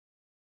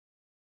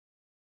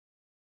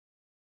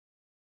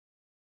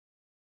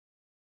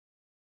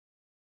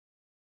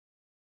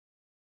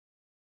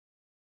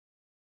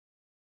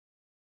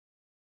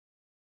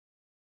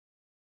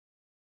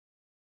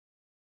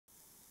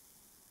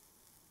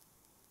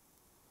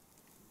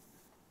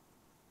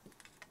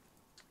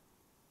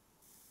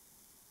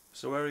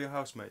So where are your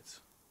housemates?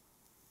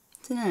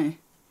 Dunno.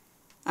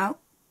 Out?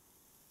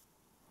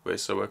 Wait,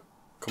 so we're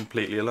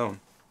completely alone?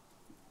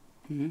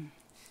 Mm-hmm.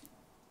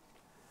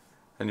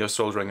 And you're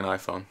soldering an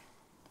iPhone?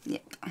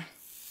 Yep.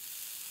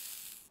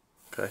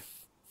 Okay.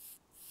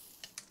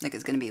 Look,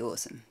 it's gonna be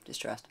awesome.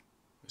 Just trust.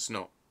 It's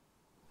not.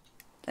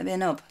 Don't be a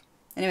knob.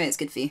 Anyway, it's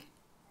good for you.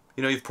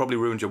 You know you've probably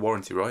ruined your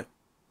warranty, right?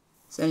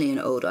 It's only an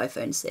old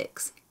iPhone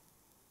 6.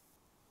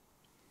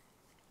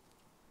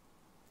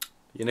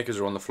 Your knickers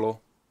are on the floor.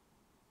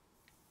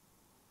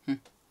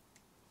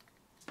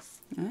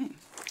 Alright.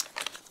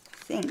 I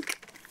think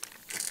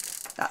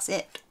that's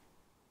it.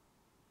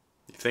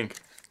 You think?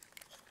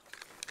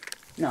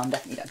 No, I'm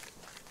definitely done.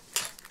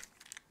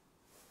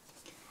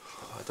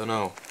 I don't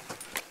know.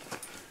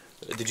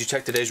 Did you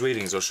check today's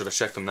readings, or should I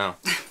check them now?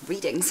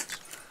 Readings?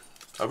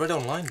 I read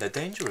online, they're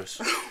dangerous.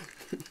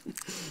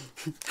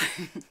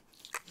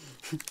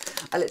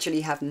 I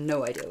literally have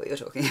no idea what you're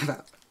talking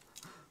about.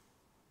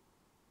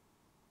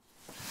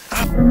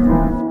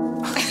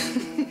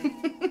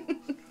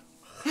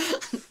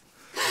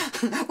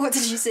 What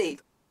did you see?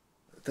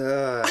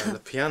 The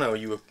piano.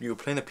 You were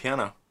playing the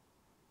piano.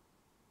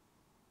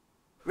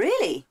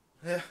 Really?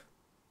 Yeah.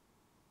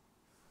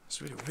 It's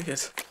really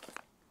weird.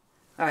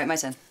 Alright, my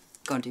turn.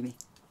 Go on, do me.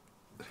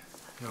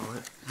 You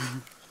alright?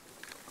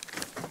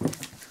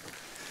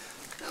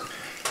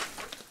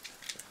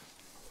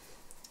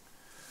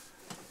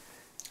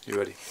 You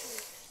ready?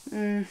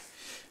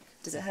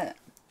 Does it hurt?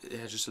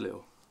 Yeah, just a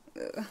little.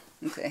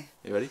 Okay.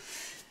 You ready?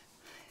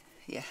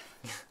 Yeah.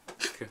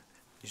 Okay.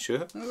 You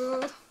sure?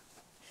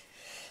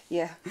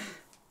 Yeah.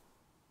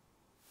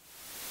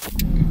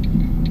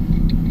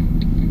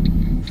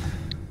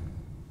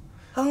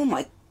 Oh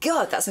my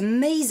god, that's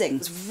amazing.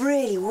 It's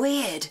really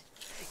weird.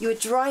 You were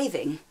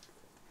driving.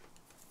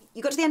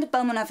 You got to the end of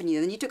Belmont Avenue,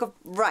 and then you took a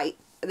right,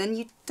 and then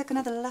you took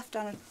another left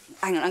down.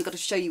 Hang on, I've got to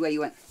show you where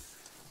you went.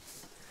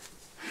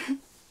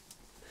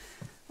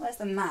 Where's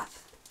the map?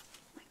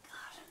 Oh my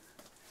god.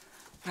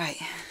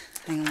 Right.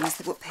 Hang on,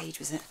 what page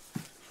was it?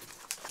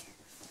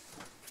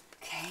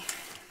 Okay.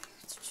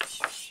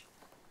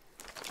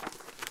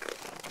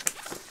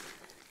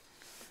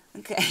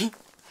 Okay.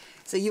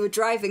 So you were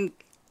driving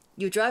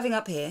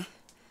up here,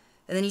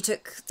 and then you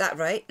took that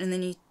right, and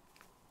then you...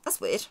 That's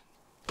weird.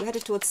 You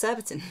headed towards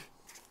Surbiton.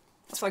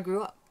 That's where I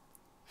grew up.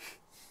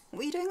 What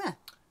were you doing there?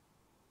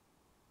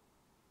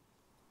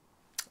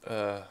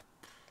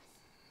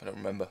 I don't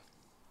remember.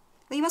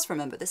 Well, you must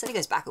remember. This only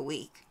goes back a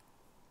week.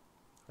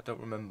 I don't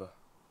remember.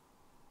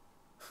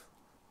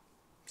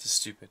 This is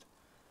stupid.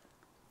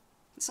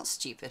 It's not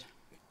stupid.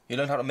 You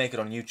learned how to make it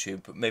on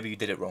YouTube, but maybe you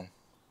did it wrong.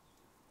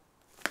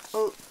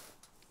 Well,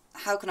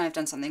 how can I have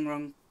done something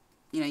wrong?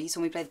 You know, you saw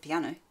me play the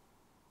piano.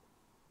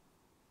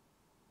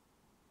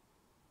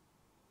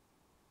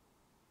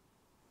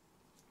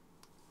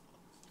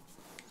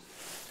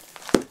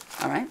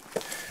 All right.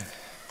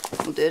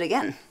 We'll do it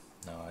again.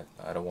 No,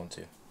 I don't want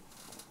to.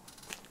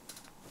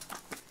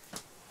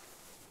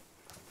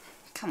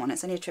 Come on,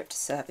 it's only a trip to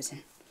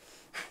Surbiton.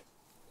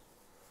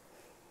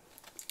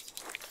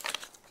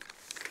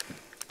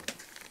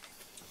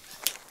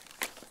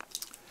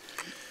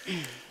 You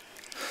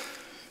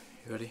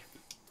ready?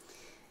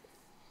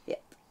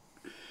 Yep.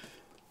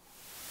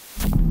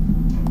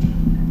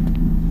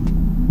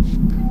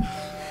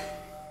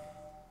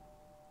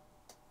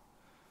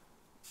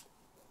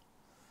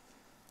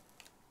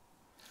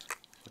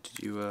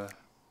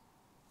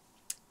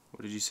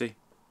 What did you see?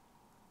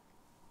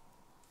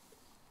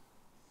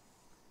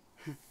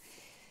 Do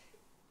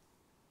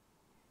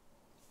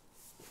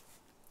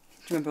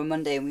you remember on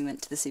Monday when we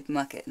went to the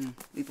supermarket and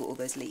we bought all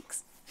those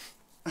leeks?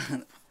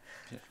 Yeah.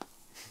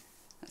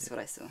 That's what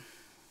I saw. Do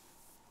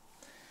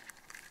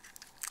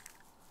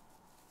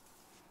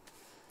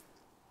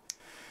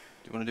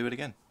you want to do it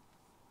again?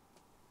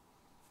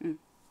 Let's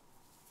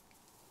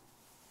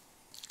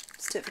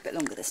do it for a bit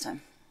longer this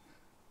time.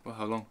 Well,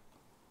 how long?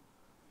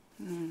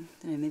 I don't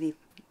know, maybe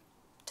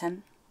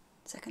 10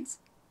 seconds?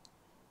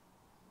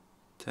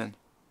 10.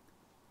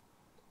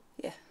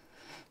 Yeah.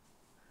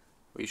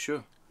 Are you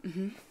sure?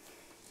 Mm-hmm.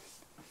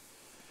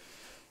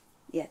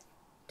 Yeah,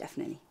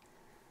 definitely.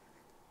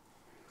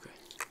 Okay.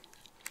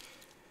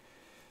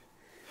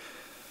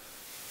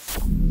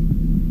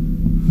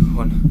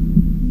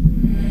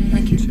 1.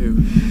 Thank you. 2.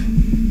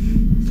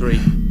 3.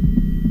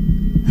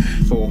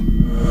 4.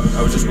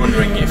 I was just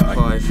wondering if 5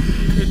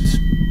 could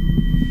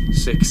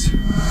 6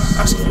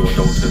 ask for your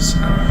daughter's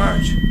hand in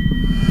marriage.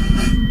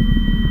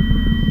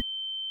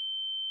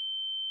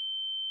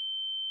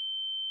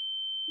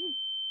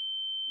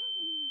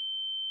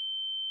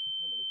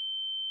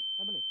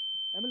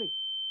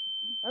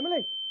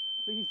 Emily,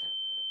 please,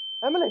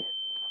 Emily.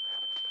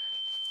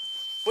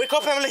 Wake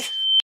up, Emily.